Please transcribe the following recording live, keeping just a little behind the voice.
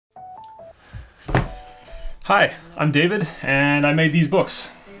Hi, I'm David, and I made these books.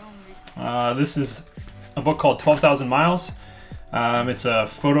 This is a book called 12,000 Miles. It's a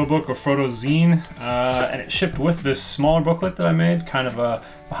photo book or photo zine, and it shipped with this smaller booklet that I made, kind of a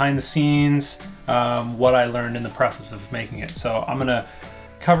behind the scenes, what I learned in the process of making it. So I'm gonna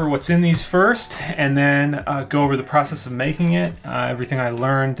cover what's in these first, and then go over the process of making it, everything I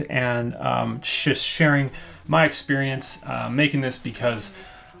learned, and just sharing my experience making this, because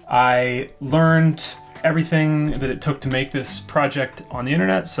I learned everything that it took to make this project on the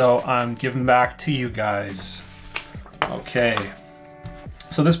internet, so I'm giving back to you guys. Okay,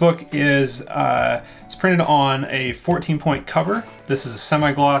 so this book is it's printed on a 14-point cover. This is a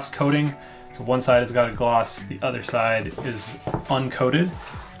semi-gloss coating, so one side has got a gloss, the other side is uncoated.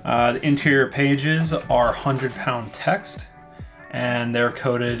 The interior pages are 100-pound text, and they're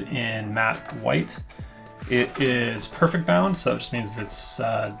coated in matte white. It is perfect bound, so it just means it's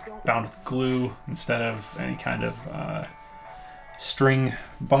bound with glue instead of any kind of string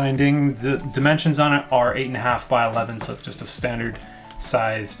binding. The dimensions on it are 8.5 by 11, so it's just a standard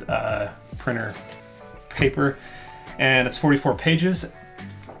sized printer paper, and it's 44 pages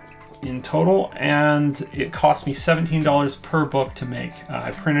in total, and it cost me $17 per book to make.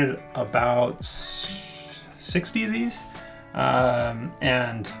 I printed about 60 of these.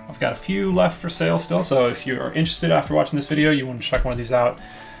 And I've got a few left for sale still, so if you're interested after watching this video, you want to check one of these out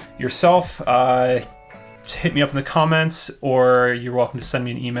yourself, hit me up in the comments, or you're welcome to send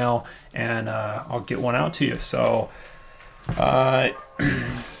me an email, and I'll get one out to you. So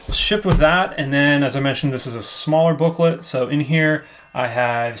shipped with that, and then, as I mentioned, this is a smaller booklet, so in here I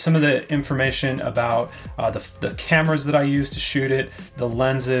have some of the information about the cameras that I used to shoot it, the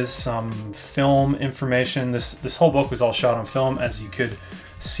lenses, some film information. This whole book was all shot on film, as you could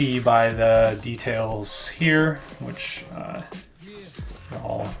see by the details here, which it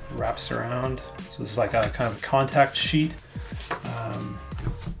all wraps around. So this is like a kind of a contact sheet.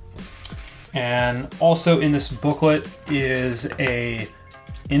 And also in this booklet is a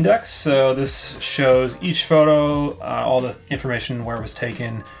index, so this shows each photo, all the information, where it was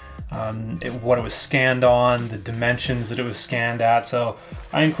taken, what it was scanned on, the dimensions that it was scanned at. So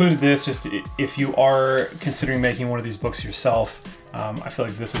I included this just if you are considering making one of these books yourself. I feel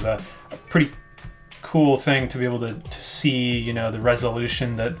like this is a pretty cool thing to be able to see, you know, the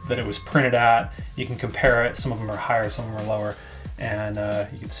resolution that it was printed at. You can compare it. Some of them are higher, some of them are lower, and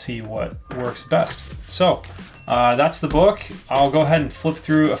you can see what works best. So that's the book. I'll go ahead and flip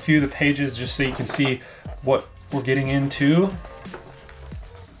through a few of the pages just so you can see what we're getting into.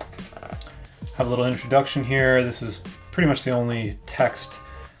 Have a little introduction here. This is pretty much the only text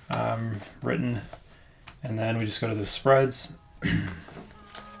written, and then we just go to the spreads. And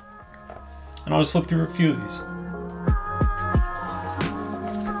I'll just flip through a few of these.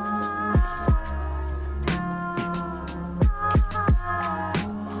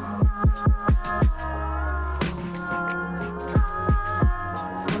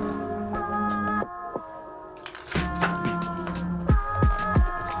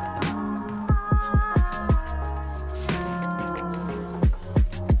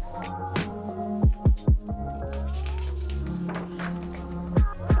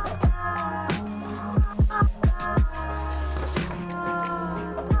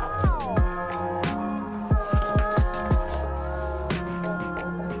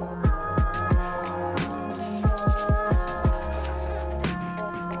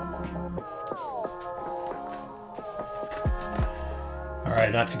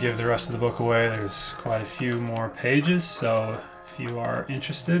 Alright, not to give the rest of the book away, there's quite a few more pages, so if you are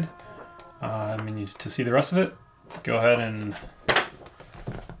interested to see the rest of it, go ahead and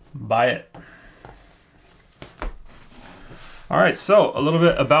buy it. Alright, so a little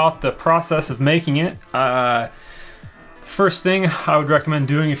bit about the process of making it. First thing I would recommend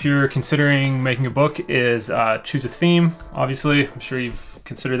doing if you're considering making a book is choose a theme. Obviously, I'm sure you've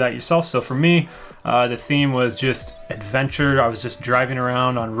considered that yourself. So for me, the theme was just adventure. I was just driving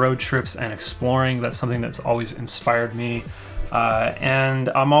around on road trips and exploring. That's something that's always inspired me. And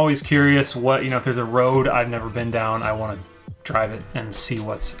I'm always curious what, if there's a road I've never been down, I want to drive it and see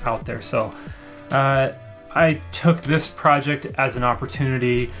what's out there. So I took this project as an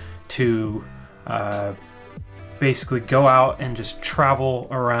opportunity to basically go out and just travel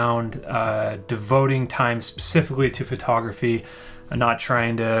around, devoting time specifically to photography, and not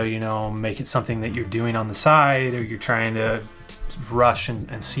trying to, make it something that you're doing on the side, or you're trying to rush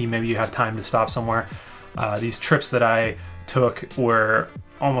and see maybe you have time to stop somewhere. These trips that I took were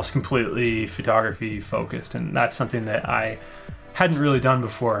almost completely photography focused, and that's something that I hadn't really done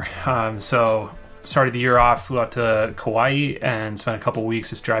before. So started the year off, flew out to Kauai and spent a couple weeks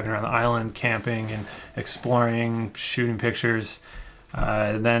just driving around the island, camping and exploring, shooting pictures.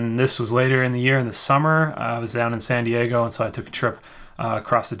 Then this was later in the year, in the summer. I was down in San Diego, and so I took a trip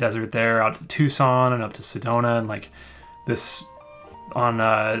across the desert there, out to Tucson and up to Sedona, and like this on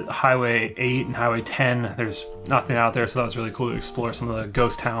Highway 8 and Highway 10, there's nothing out there, so that was really cool to explore some of the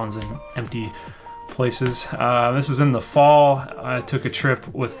ghost towns and empty places. This was in the fall. I took a trip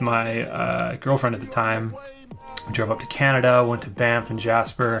with my girlfriend at the time. We drove up to Canada, went to Banff and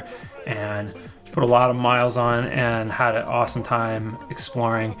Jasper, and put a lot of miles on and had an awesome time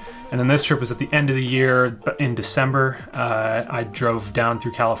exploring. And then this trip was at the end of the year, in December. I drove down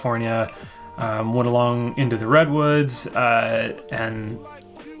through California, went along into the Redwoods, and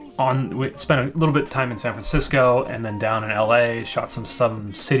we spent a little bit of time in San Francisco, and then down in LA, shot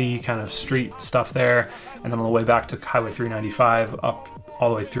some city kind of street stuff there, and then on the way back took Highway 395 up all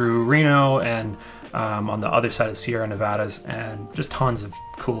the way through Reno and on the other side of Sierra Nevadas, and just tons of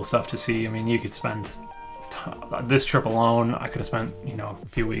cool stuff to see. I mean, you could spend this trip alone, I could have spent, you know, a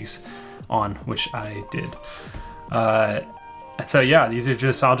few weeks on, which I did. And so yeah, these are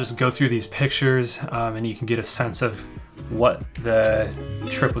just, I'll just go through these pictures and you can get a sense of what the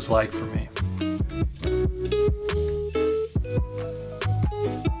trip was like for me.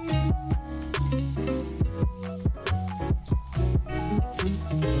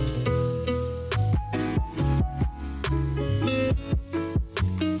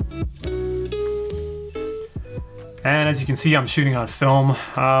 And as you can see, I'm shooting on film with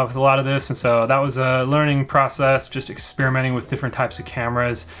a lot of this, and so that was a learning process, just experimenting with different types of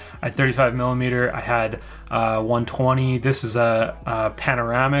cameras. I had 35mm, I had 120. This is a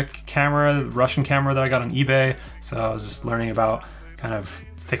panoramic camera, Russian camera that I got on eBay, so I was just learning about kind of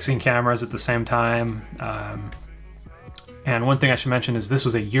fixing cameras at the same time. And one thing I should mention is this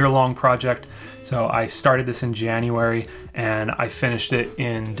was a year-long project. So I started this in January and I finished it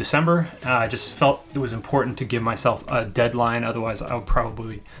in December. I just felt it was important to give myself a deadline, otherwise I would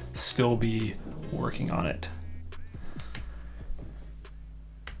probably still be working on it.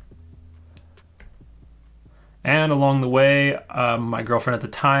 And along the way, my girlfriend at the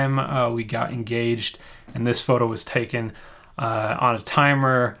time, we got engaged, and this photo was taken on a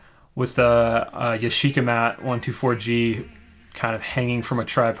timer with a Yashica mat 124G kind of hanging from a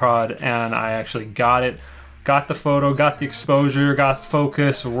tripod, and I actually got it, got the photo, got the exposure, got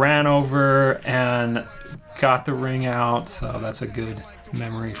focus, ran over and got the ring out, so that's a good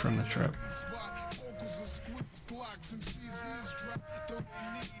memory from the trip.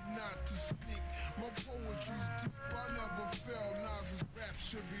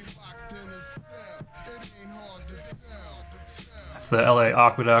 That's the LA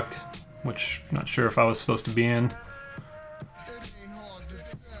Aqueduct, which I'm not sure if I was supposed to be in.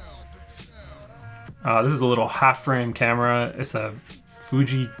 This is a little half-frame camera. It's a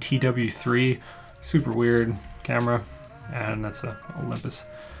Fuji TW3, super weird camera, and that's a Olympus.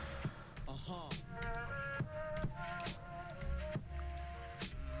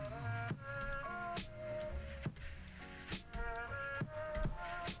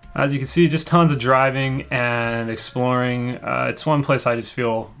 As you can see, just tons of driving and exploring. It's one place I just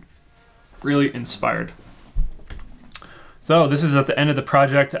feel really inspired. So this is at the end of the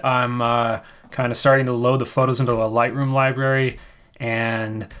project. I'm kind of starting to load the photos into a Lightroom library,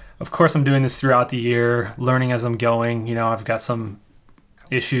 and of course I'm doing this throughout the year, learning as I'm going. You know, I've got some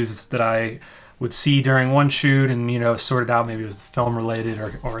issues that I would see during one shoot and, you know, sort it out. Maybe it was film related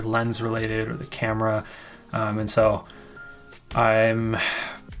or lens related or the camera, and so I'm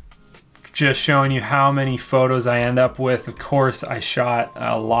just showing you how many photos I end up with. Of course, I shot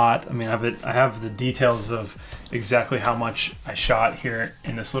a lot. I mean, I have the details of exactly how much I shot here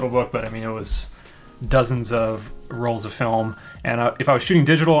in this little book, but I mean, it was dozens of rolls of film. And if I was shooting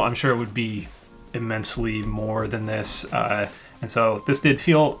digital, I'm sure it would be immensely more than this. And so this did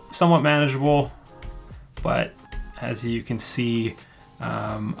feel somewhat manageable, but as you can see,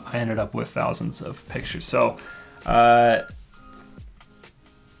 I ended up with thousands of pictures. So,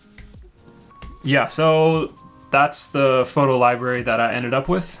 yeah, so that's the photo library that I ended up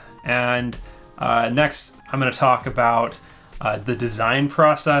with. And next, I'm going to talk about the design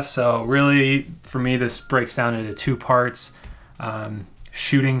process. So really, for me, this breaks down into two parts.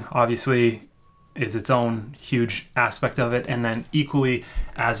 Shooting, obviously, is its own huge aspect of it. And then equally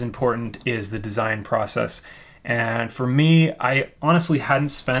as important is the design process. And for me, I honestly hadn't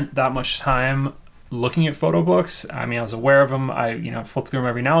spent that much time looking at photo books. I mean, I was aware of them. I, you know, flip through them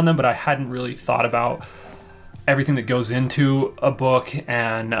every now and then, but I hadn't really thought about everything that goes into a book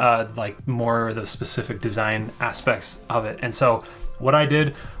and like more of the specific design aspects of it. And so what I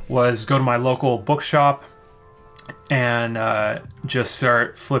did was go to my local bookshop and just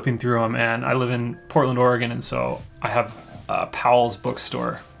start flipping through them. And I live in Portland, Oregon, and so I have Powell's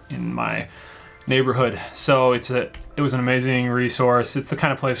bookstore in my neighborhood. So it was an amazing resource. It's the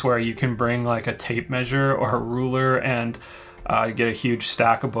kind of place where you can bring like a tape measure or a ruler and get a huge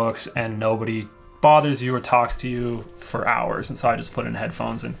stack of books, and nobody bothers you or talks to you for hours. And so I just put in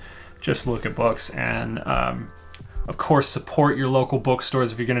headphones and just look at books. And of course, support your local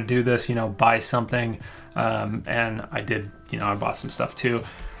bookstores if you're going to do this. You know, buy something. And I did. You know, I bought some stuff too.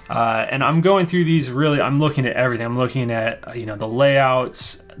 And I'm going through these really, I'm looking at everything. I'm looking at, you know, the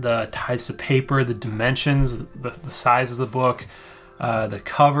layouts, the types of paper, the dimensions, the size of the book, the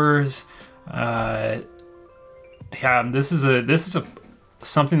covers. Yeah, this is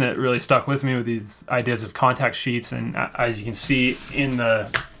something that really stuck with me with these ideas of contact sheets. And as you can see in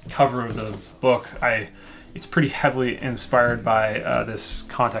the cover of the book, it's pretty heavily inspired by this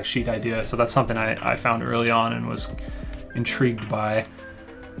contact sheet idea. So that's something I found early on and was intrigued by.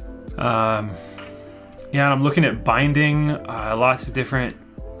 Yeah, I'm looking at binding, lots of different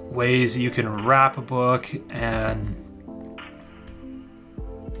ways you can wrap a book. And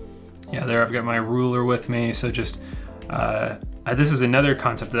yeah, there I've got my ruler with me. So just this is another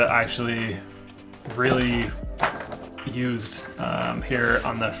concept that I actually really used here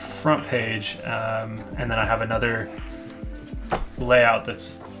on the front page, and then I have another layout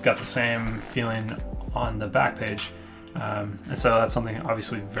that's got the same feeling on the back page. And so that's something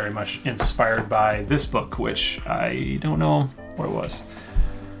obviously very much inspired by this book, which I don't know what it was.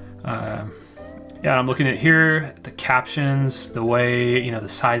 Yeah, I'm looking at here, the captions, the way, you know, the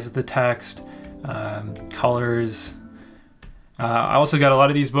size of the text, colors. I also got a lot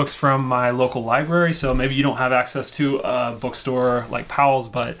of these books from my local library, so maybe you don't have access to a bookstore like Powell's,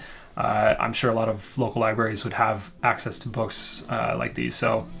 but I'm sure a lot of local libraries would have access to books like these.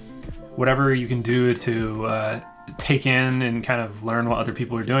 So whatever you can do to take in and kind of learn what other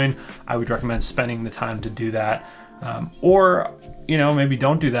people are doing, I would recommend spending the time to do that. Or, you know, maybe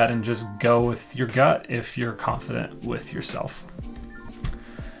don't do that and just go with your gut if you're confident with yourself.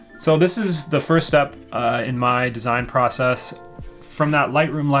 So this is the first step in my design process. From that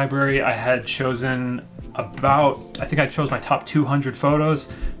Lightroom library, I had chosen I think I chose my top 200 photos,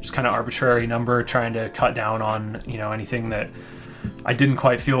 just kind of arbitrary number, trying to cut down on, you know, anything that I didn't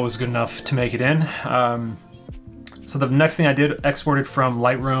quite feel was good enough to make it in. So the next thing I did, exported from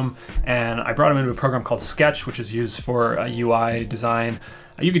Lightroom, and I brought them into a program called Sketch, which is used for UI design.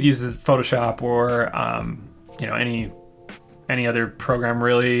 You could use Photoshop or you know, any other program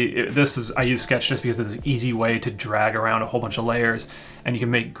really. I use Sketch just because it's an easy way to drag around a whole bunch of layers, and you can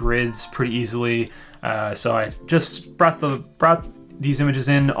make grids pretty easily. So I just brought these images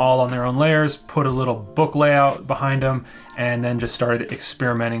in all on their own layers, put a little book layout behind them, and then just started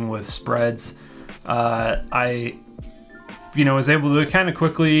experimenting with spreads. I was able to kind of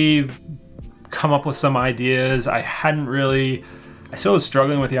quickly come up with some ideas. I still was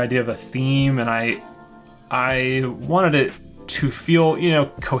struggling with the idea of a theme, and I wanted it to feel, you know,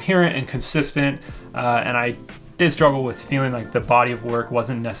 coherent and consistent, and I did struggle with feeling like the body of work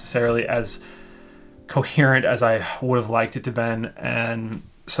wasn't necessarily as coherent as I would have liked it to been. And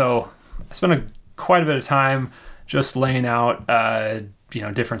so I spent quite a bit of time just laying out you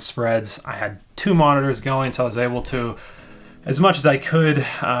know, different spreads. I had 2 monitors going, so I was able to, as much as I could,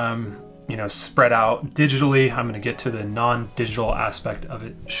 you know, spread out digitally. I'm going to get to the non-digital aspect of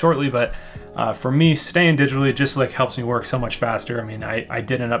it shortly, but for me, staying digitally just like helps me work so much faster. I mean, I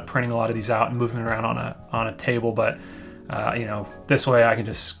did end up printing a lot of these out and moving them around on a table, but you know, this way I can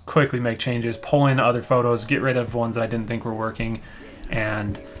just quickly make changes, pull in other photos, get rid of ones that I didn't think were working.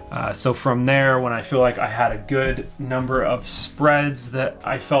 And so from there, when I feel like I had a good number of spreads that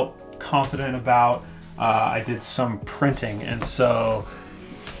I felt confident about, I did some printing. And so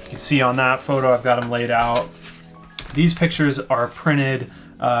you can see on that photo, I've got them laid out. These pictures are printed,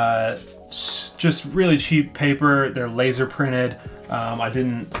 just really cheap paper. They're laser printed. I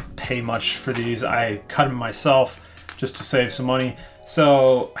didn't pay much for these. I cut them myself just to save some money.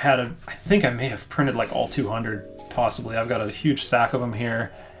 So I think I may have printed like all 200 possibly. I've got a huge stack of them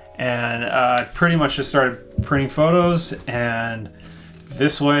here, and I pretty much just started printing photos, and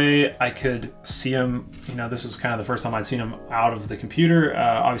this way I could see them. You know, this is kind of the first time I'd seen them out of the computer.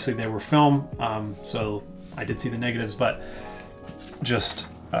 Obviously they were film, so I did see the negatives, but just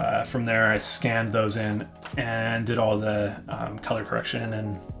from there I scanned those in and did all the color correction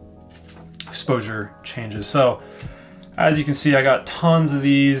and exposure changes. So as you can see, I got tons of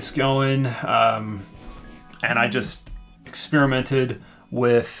these going, and I just experimented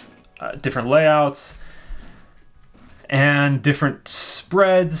with different layouts. and different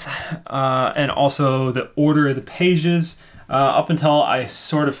spreads, and also the order of the pages. Up until I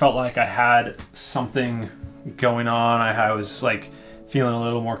sort of felt like I had something going on, I was like feeling a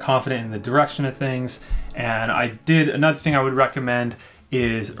little more confident in the direction of things. And another thing I would recommend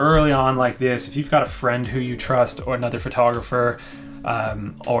is early on like this, if you've got a friend who you trust or another photographer,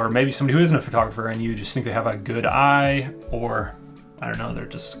 or maybe somebody who isn't a photographer and you just think they have a good eye, or I don't know, they're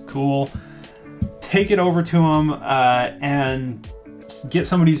just cool, take it over to them and get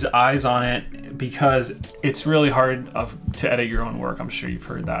somebody's eyes on it, because it's really hard to edit your own work. I'm sure you've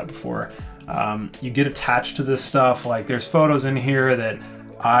heard that before. You get attached to this stuff. Like there's photos in here that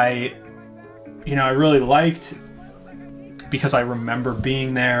I really liked because I remember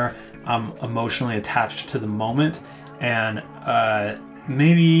being there. I'm emotionally attached to the moment, and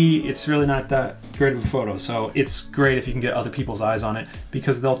maybe it's really not that great of a photo. So it's great if you can get other people's eyes on it,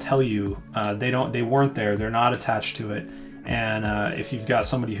 because they'll tell you they weren't there, they're not attached to it. And if you've got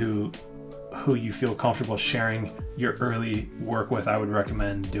somebody who you feel comfortable sharing your early work with, I would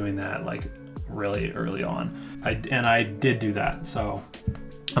recommend doing that like really early on. I did do that, so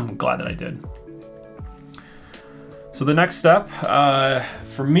I'm glad that I did. So the next step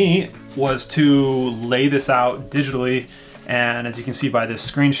for me was to lay this out digitally. And as you can see by this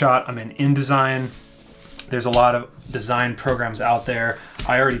screenshot, I'm in InDesign. There's a lot of design programs out there.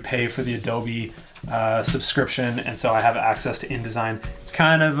 I already pay for the Adobe subscription, and so I have access to InDesign. It's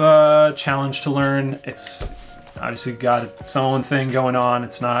kind of a challenge to learn. It's obviously got its own thing going on.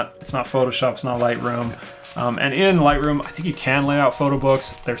 It's not Photoshop, it's not Lightroom. And in Lightroom, I think you can lay out photo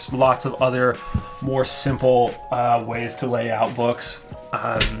books. There's lots of other more simple ways to lay out books,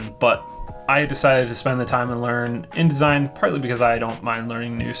 but I decided to spend the time and learn InDesign, partly because I don't mind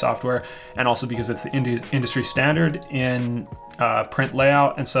learning new software, and also because it's the industry standard in print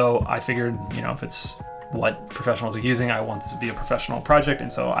layout. And so I figured, if it's what professionals are using, I want this to be a professional project,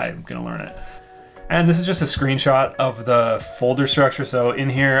 and so I'm gonna learn it. And this is just a screenshot of the folder structure. So in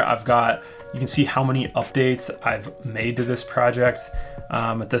here, you can see how many updates I've made to this project.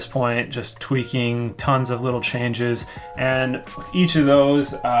 At this point, just tweaking tons of little changes. And with each of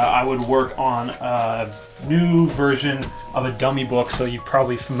those, I would work on a new version of a dummy book. So you're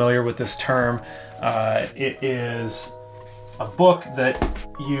probably familiar with this term. It is a book that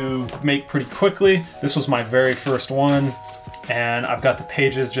you make pretty quickly. This was my very first one. And I've got the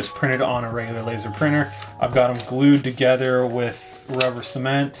pages just printed on a regular laser printer. I've got them glued together with rubber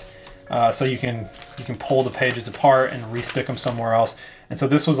cement. So you can pull the pages apart and restick them somewhere else. And so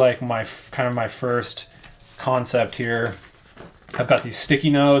this was like my first concept here. I've got these sticky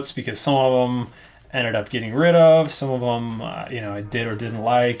notes because some of them ended up getting rid of, some of them I did or didn't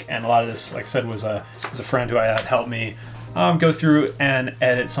like, and a lot of this, like I said, was a friend who I had helped me go through and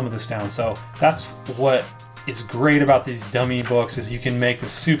edit some of this down. So that's what is great about these dummy books, is you can make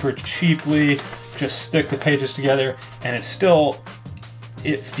this super cheaply, just stick the pages together, and it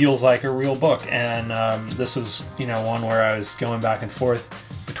feels like a real book. And this is one where I was going back and forth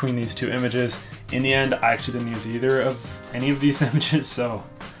between these two images. In the end, I actually didn't use either of any of these images, so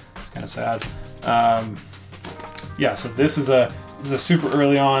it's kind of sad. Yeah, so this is a super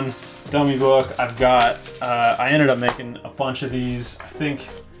early on dummy book. I ended up making a bunch of these. I think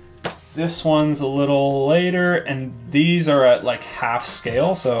this one's a little later, and these are at like half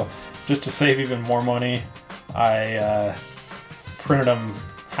scale. So just to save even more money, I printed them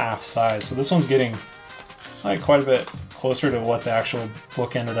half size. So this one's getting like quite a bit closer to what the actual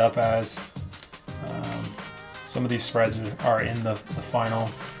book ended up as. Some of these spreads are in the final.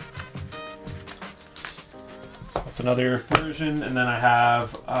 So that's another version, and then I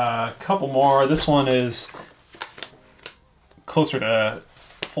have a couple more. This one is closer to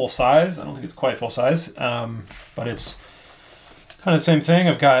full size. I don't think it's quite full size, but it's kind of the same thing.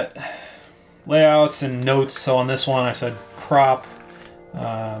 I've got layouts and notes. So on this one I said crop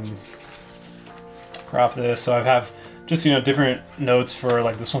this. So I have just different notes for,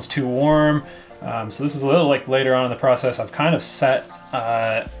 like, this one's too warm. So this is a little like later on in the process. I've kind of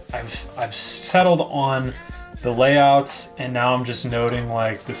I've settled on the layouts, and now I'm just noting,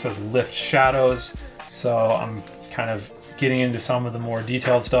 like, this says lift shadows. So I'm kind of getting into some of the more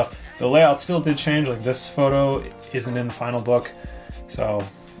detailed stuff. The layout still did change. Like, this photo isn't in the final book. So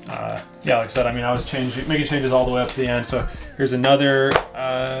yeah, like I said, I was making changes all the way up to the end. So here's another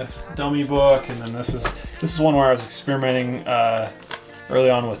dummy book, and then this is one where I was experimenting early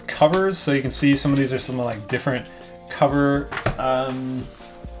on with covers. So you can see some of these are some like different cover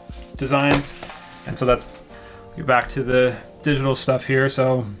designs, and so that's, get back to the digital stuff here.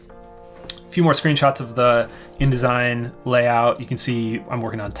 So few more screenshots of the InDesign layout. You can see I'm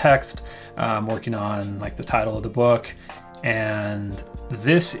working on text, I'm working on like the title of the book, and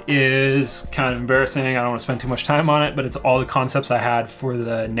this is kind of embarrassing. I don't want to spend too much time on it, but it's all the concepts I had for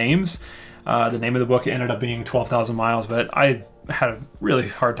the names. The name of the book ended up being 12,000 Miles, but I had a really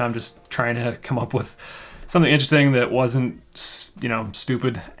hard time just trying to come up with something interesting that wasn't, you know,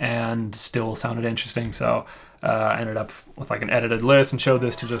 stupid and still sounded interesting. So I ended up with like an edited list and showed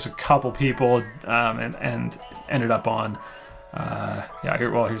this to just a couple people, and ended up on, yeah,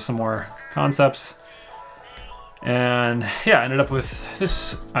 here's some more concepts. And yeah, I ended up with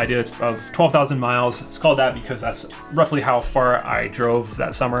this idea of 12,000 miles. It's called that because that's roughly how far I drove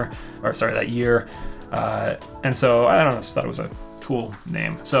that summer, or sorry, that year. And so I don't know, just thought it was a cool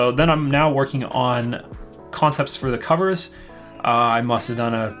name. So then I'm now working on concepts for the covers. I must have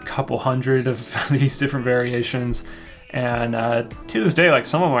done a couple hundred of these different variations. And to this day, like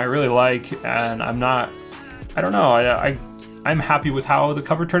some of them I really like, and I don't know, I'm happy with how the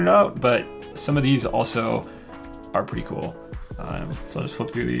cover turned out, but some of these also are pretty cool. So I'll just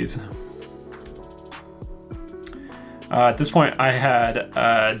flip through these. At this point, I had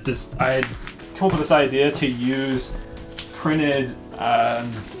come up with this idea to use printed,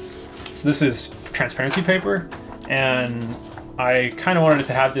 so this is transparency paper, and I kind of wanted it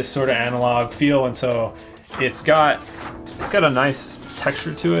to have this sort of analog feel, and so it's got a nice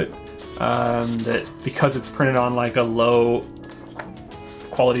texture to it, that because it's printed on like a low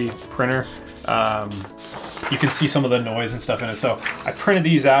quality printer, you can see some of the noise and stuff in it. So I printed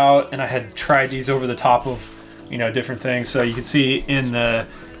these out, and I had tried these over the top of, you know, different things. So you can see in the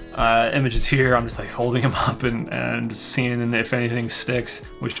images here, I'm just like holding them up and just seeing if anything sticks,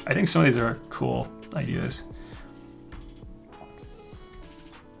 which I think some of these are cool ideas.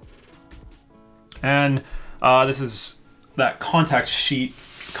 And this is that contact sheet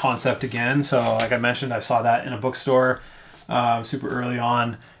concept again. So like I mentioned, I saw that in a bookstore super early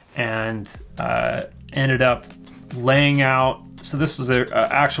on, and ended up laying out. So this is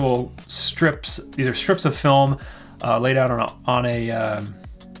actual strips. These are strips of film laid out on a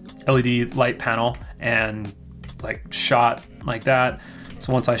LED light panel and like shot like that.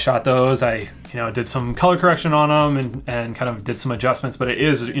 So once I shot those, I did some color correction on them and kind of did some adjustments, but it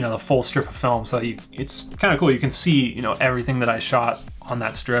is, the full strip of film. So it's kind of cool. You can see, everything that I shot on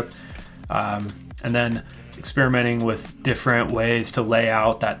that strip. And then experimenting with different ways to lay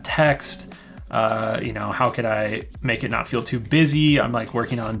out that text. How could I make it not feel too busy? I'm like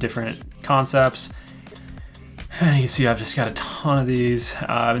working on different concepts. And you see I've just got a ton of these.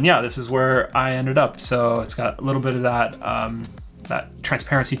 And yeah, this is where I ended up. So it's got a little bit of that that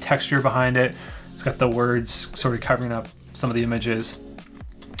transparency texture behind it. It's got the words sort of covering up some of the images.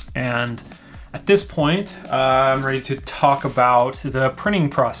 And at this point, I'm ready to talk about the printing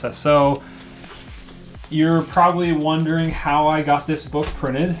process. So you're probably wondering how I got this book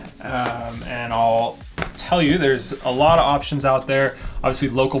printed, and I'll tell you there's a lot of options out there. Obviously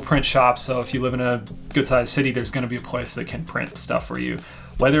local print shops, so if you live in a good sized city, there's going to be a place that can print stuff for you.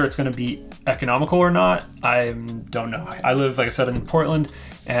 Whether it's going to be economical or not, I don't know. I live, like I said, in Portland,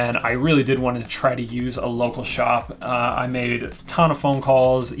 and I really did want to try to use a local shop. I made a ton of phone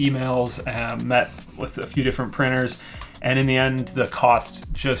calls, emails, and met with a few different printers. And in the end, the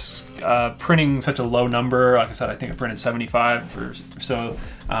cost, just printing such a low number, like I said, I think I printed 75 or so.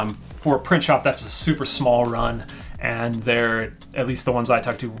 For a print shop, that's a super small run. And they're, at least the ones I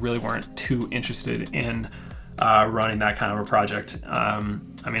talked to, really weren't too interested in running that kind of a project.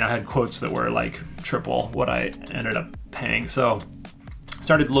 I mean, I had quotes that were like triple what I ended up paying. So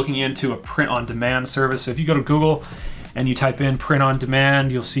started looking into a print on demand service. So if you go to Google and you type in print on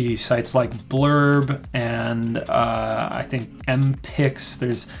demand, you'll see sites like Blurb and I think MPix.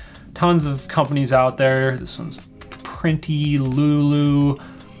 There's tons of companies out there. This one's Printy, Lulu,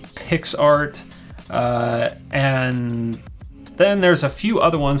 PixArt, and then there's a few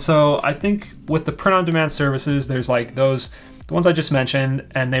other ones. So I think with the print on demand services, there's like the ones I just mentioned,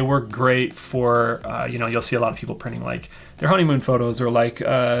 and they work great for, you'll see a lot of people printing like their honeymoon photos or like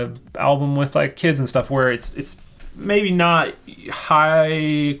album with like kids and stuff, where it's maybe not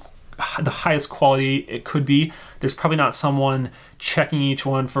the highest quality it could be. There's probably not someone checking each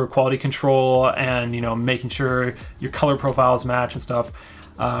one for quality control and making sure your color profiles match and stuff.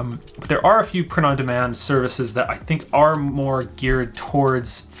 But there are a few print-on-demand services that I think are more geared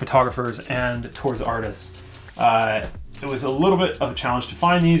towards photographers and towards artists. It was a little bit of a challenge to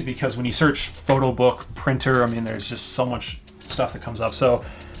find these because when you search photo book printer, I mean, there's just so much stuff that comes up. So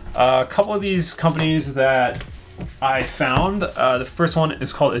a couple of these companies that I found, the first one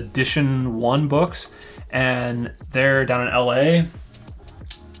is called Edition 1 Books, and they're down in LA.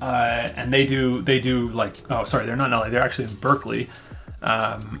 and they do like, oh sorry, they're not in LA, they're actually in Berkeley,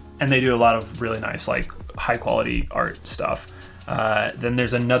 and they do a lot of really nice like high quality art stuff. Then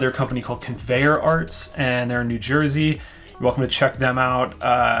there's another company called Conveyor Arts, and they're in New Jersey. You're welcome to check them out.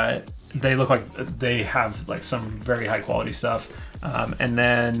 They look like they have like some very high quality stuff. And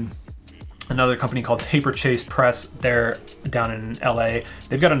then another company called Paper Chase Press, they're down in LA.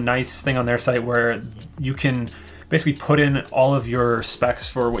 They've got a nice thing on their site where you can basically put in all of your specs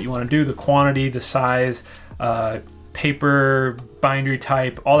for what you want to do, the quantity, the size, paper, bindery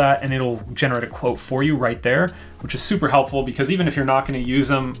type, all that, and it'll generate a quote for you right there, which is super helpful because even if you're not going to use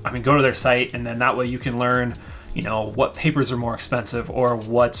them, I mean, go to their site, and then that way you can learn, you know, what papers are more expensive or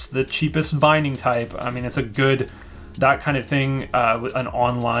what's the cheapest binding type. I mean, it's a good, that kind of thing, with an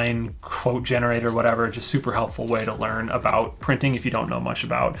online quote generator, whatever, just super helpful way to learn about printing if you don't know much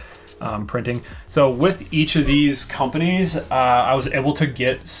about printing. So with each of these companies, I was able to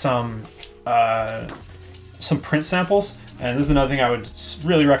get some print samples, and this is another thing I would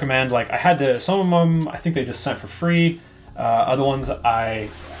really recommend. Like I had to, some of them I think they just sent for free, other ones I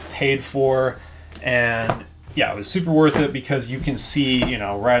paid for, and yeah, it was super worth it because you can see, you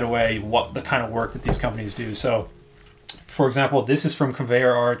know, right away what the kind of work that these companies do. So for example, this is from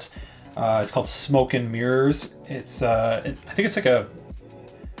Conveyor Arts. It's called Smoke and Mirrors. It's I think it's like it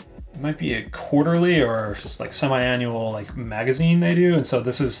might be a quarterly or just like semi-annual like magazine they do, and so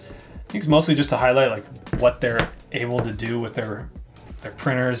this is, I think it's mostly just to highlight like what they're able to do with their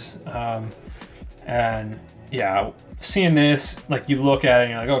printers. And yeah, seeing this, like you look at it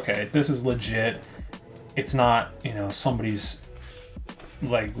and you're like, okay, this is legit. It's not, you know, somebody's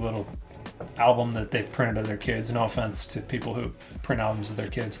like little album that they printed of their kids. No offense to people who print albums of their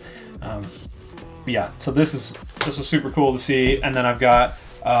kids. But yeah, so this was super cool to see. And then I've got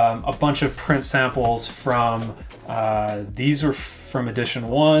a bunch of print samples from, these are from edition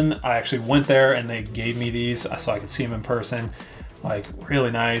 1. I actually went there and they gave me these so I could see them in person. Like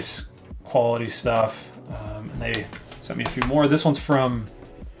really nice quality stuff. And they sent me a few more. This one's from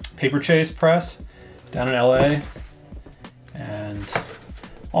Paper Chase Press down in LA. And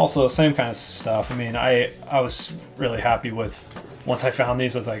also same kind of stuff. I mean, I was really happy with, once I found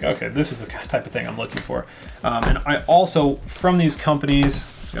these, I was like, okay, this is the type of thing I'm looking for. And I also, from these companies,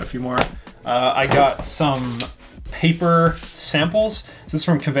 got a few more, I got some paper samples. So this is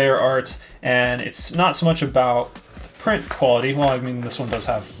from Conveyor Arts, and it's not so much about print quality. Well, I mean, this one does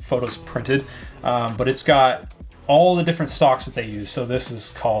have photos printed, but it's got all the different stocks that they use. So this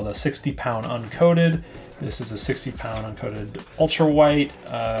is called a 60-pound uncoated. This is a 60-pound uncoated ultra white.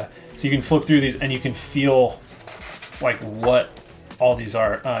 So you can flip through these and you can feel like what all these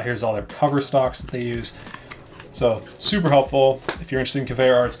are. Here's all their cover stocks that they use. So super helpful. If you're interested in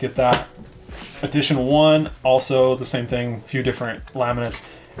Conveyor Arts, get that. Edition 1, also the same thing, a few different laminates.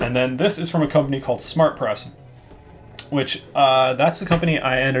 And then this is from a company called Smart Press, which that's the company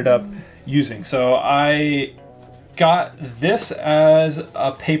I ended up using. So I got this as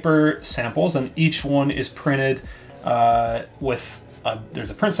a paper samples, and each one is printed with there's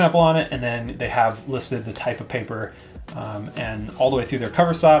a print sample on it, and then they have listed the type of paper, and all the way through their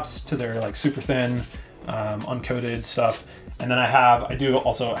cover stops to their like super thin uncoated stuff. And then I do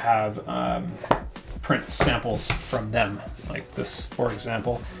also have print samples from them. Like this, for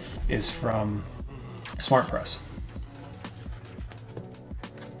example, is from Smart Press.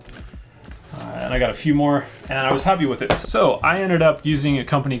 And I got a few more, and I was happy with it. So I ended up using a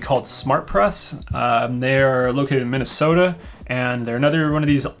company called Smart Press. They are located in Minnesota, and they're another one of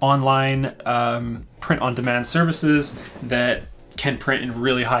these online print-on-demand services that can print in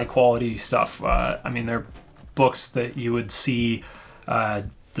really high-quality stuff. I mean, they're books that you would see, the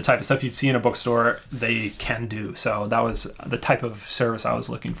type of stuff you'd see in a bookstore, they can do. So that was the type of service I was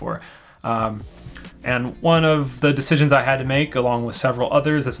looking for. And one of the decisions I had to make, along with several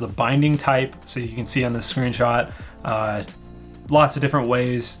others, is the binding type. So you can see on this screenshot, lots of different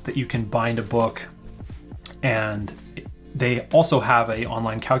ways that you can bind a book. And they also have an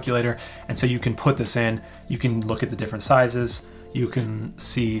online calculator. And so you can put this in, you can look at the different sizes, you can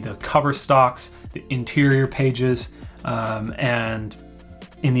see the cover stocks, the interior pages, and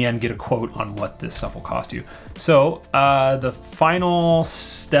in the end get a quote on what this stuff will cost you. So the final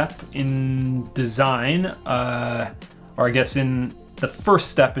step in design, or I guess in the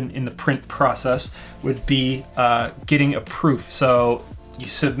first step in the print process, would be getting a proof. So you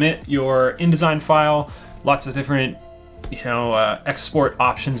submit your InDesign file, lots of different export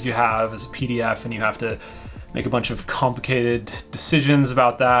options you have as a PDF, and you have to make a bunch of complicated decisions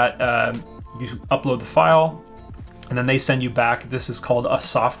about that. You upload the file, and then they send you back, this is called a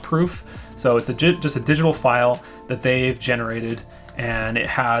soft proof. So it's just a digital file that they've generated, and it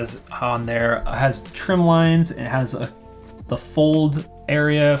has on there, it has trim lines, it has the fold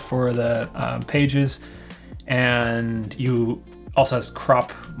area for the pages, and you also has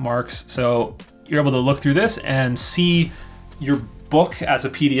crop marks. So you're able to look through this and see your book as a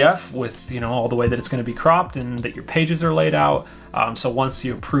PDF with, you know, all the way that it's going to be cropped and that your pages are laid out. So once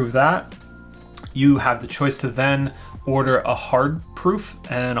you approve that, you have the choice to then order a hard proof,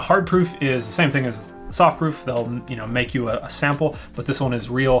 and a hard proof is the same thing as soft proof. They'll, you know, make you a sample, but this one is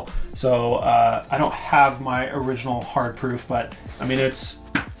real. So I don't have my original hard proof, but I mean, it's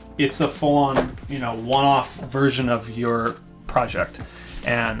a full-on, you know, one-off version of your project.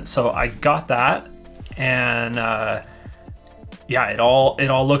 And so I got that, and yeah, it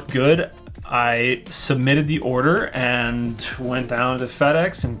all looked good. I submitted the order and went down to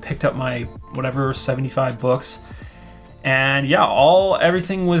FedEx and picked up my whatever 75 books. And yeah,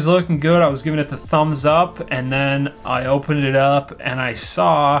 everything was looking good. I was giving it the thumbs up, and then I opened it up and I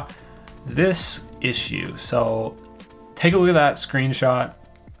saw this issue. So take a look at that screenshot.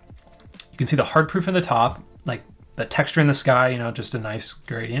 You can see the hard proof in the top, like the texture in the sky, you know, just a nice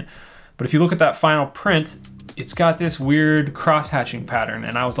gradient. But if you look at that final print, it's got this weird cross-hatching pattern,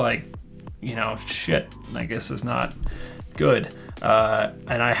 and I was like, you know, shit, like this is not good.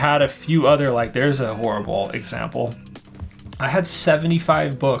 And I had a few other, like, there's a horrible example. I had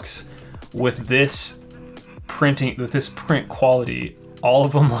 75 books with this printing, with this print quality. All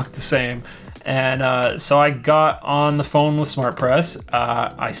of them look the same. And so I got on the phone with SmartPress.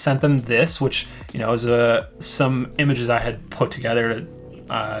 I sent them this, which, you know, is some images I had put together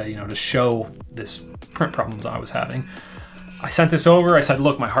to, you know, to show this print problems I was having. I sent this over. I said,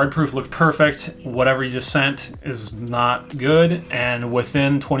 look, my hard proof looked perfect. Whatever you just sent is not good. And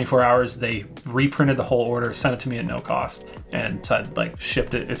within 24 hours, they reprinted the whole order, sent it to me at no cost, and said, like,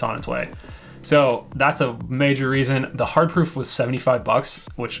 shipped it, it's on its way. So that's a major reason. The hard proof was 75 bucks,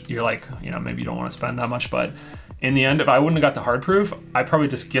 which you're like, you know, maybe you don't want to spend that much, but in the end, if I wouldn't have got the hard proof, I'd probably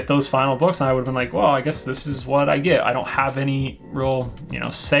just get those final books, and I would have been like, well, I guess this is what I get. I don't have any real, you know,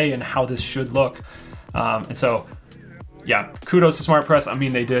 say in how this should look. And so, yeah, kudos to SmartPress. I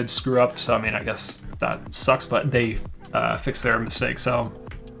mean, they did screw up, so I mean, I guess that sucks, but they fixed their mistake. So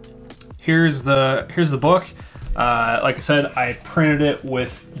here's the book. Like I said, I printed it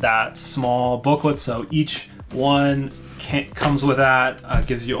with that small booklet, so each one comes with that,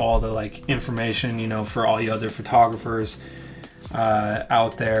 gives you all the, like, information, you know, for all you other photographers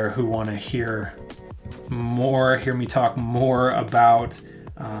out there who want to hear me talk more about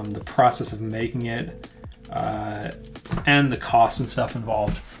the process of making it, and the costs and stuff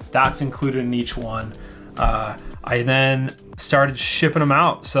involved. That's included in each one. I then started shipping them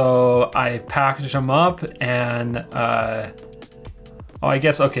out. So I packaged them up, and oh, I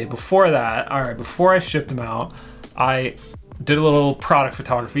guess, okay, before that, all right, before I shipped them out, I did a little product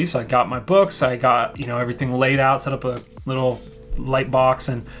photography. So I got my books, I got, you know, everything laid out, set up a little light box,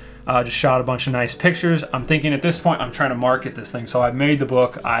 and just shot a bunch of nice pictures. I'm thinking at this point, I'm trying to market this thing. So I've made the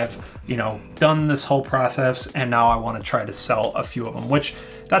book, I've, you know, done this whole process, and now I want to try to sell a few of them, which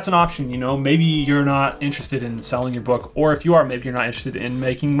that's an option, you know. Maybe you're not interested in selling your book, or if you are, maybe you're not interested in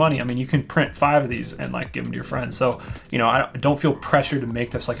making money. I mean, you can print 5 of these and, like, give them to your friends. So, you know, I don't feel pressure to make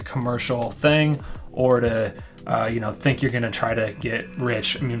this like a commercial thing, or to, you know, think you're gonna try to get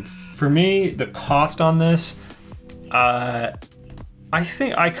rich. I mean, for me, the cost on this, I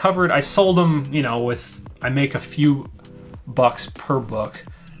think I sold them, you know, I make a few bucks per book,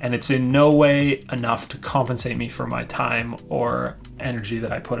 and it's in no way enough to compensate me for my time or energy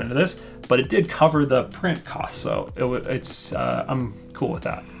that I put into this, but it did cover the print costs, so I'm cool with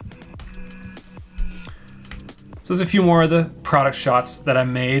that. So there's a few more of the product shots that I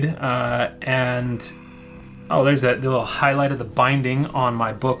made, and oh, there's the little highlight of the binding on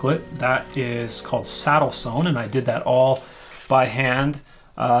my booklet. That is called saddle sewn, and I did that all by hand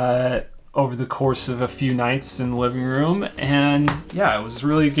over the course of a few nights in the living room, and yeah, it was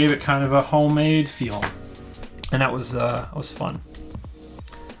really gave it kind of a homemade feel, and that was fun.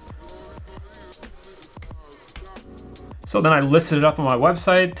 So then I listed it up on my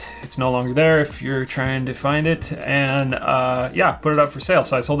website. It's no longer there if you're trying to find it, and yeah, put it up for sale.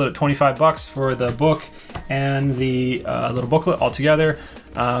 So I sold it at 25 bucks for the book and the little booklet all together.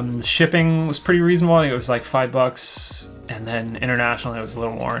 Shipping was pretty reasonable. I think it was like 5 bucks. And then internationally it was a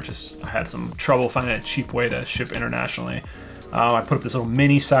little more. Just I had some trouble finding a cheap way to ship internationally. I put up this little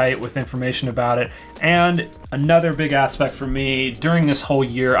mini site with information about it. And another big aspect for me, during this whole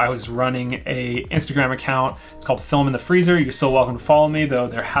year, I was running a Instagram account. It's called Film in the Freezer. You're still welcome to follow me, though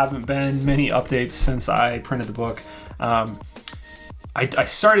there haven't been many updates since I printed the book. I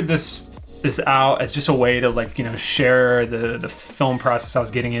started this this out as just a way to, like, you know, share the film process I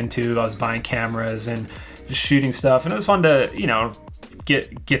was getting into. I was buying cameras and just shooting stuff, and it was fun to, you know,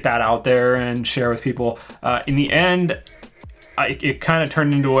 get that out there and share with people. In the end, it kind of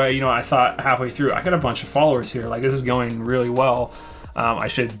turned into a, you know, I thought halfway through, I got a bunch of followers here, like this is going really well. I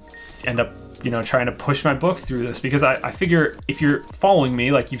should end up, you know, trying to push my book through this, because I figure if you're following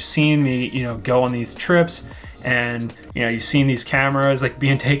me, like you've seen me, you know, go on these trips, and you know, you've seen these cameras like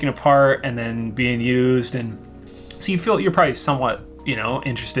being taken apart and then being used, and so you feel you're probably somewhat, you know,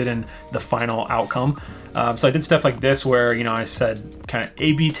 interested in the final outcome. So I did stuff like this where, you know, I said kind of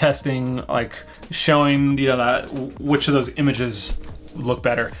A/B testing, like showing, you know, that which of those images look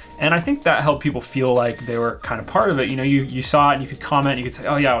better. And I think that helped people feel like they were kind of part of it. You know, you saw it and you could comment, you could say,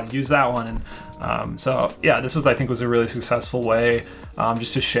 oh yeah, I'll use that one. And so yeah, this was, I think, was a really successful way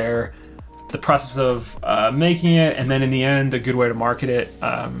just to share the process of making it, and then in the end, a good way to market it.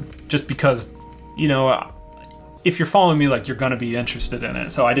 Just because, you know, if you're following me, like, you're gonna be interested in it.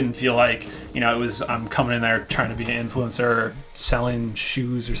 So I didn't feel like, you know, it was, I'm coming in there trying to be an influencer or selling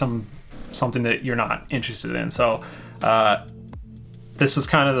shoes or something that you're not interested in. So this was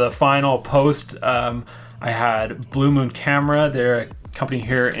kind of the final post. I had Blue Moon Camera, they're a company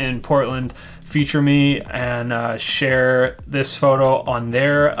here in Portland, feature me and share this photo on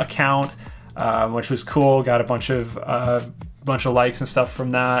their account, which was cool. Got a bunch of likes and stuff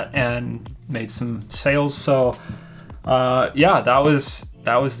from that, and made some sales. So yeah, that was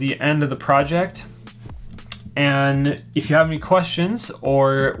the end of the project. And if you have any questions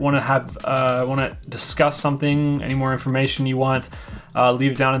or want to discuss something, any more information you want,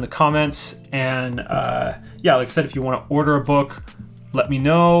 leave it down in the comments. And yeah, like I said, if you want to order a book, let me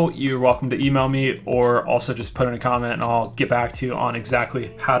know. You're welcome to email me, or also just put in a comment and I'll get back to you on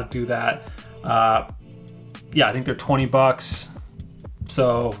exactly how to do that. Yeah, I think they're 20 bucks.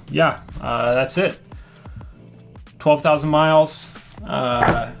 So yeah, that's it. 12,000 miles.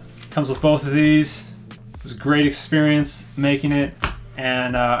 Comes with both of these. It was a great experience making it,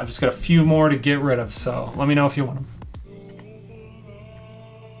 and I've just got a few more to get rid of, so let me know if you want them.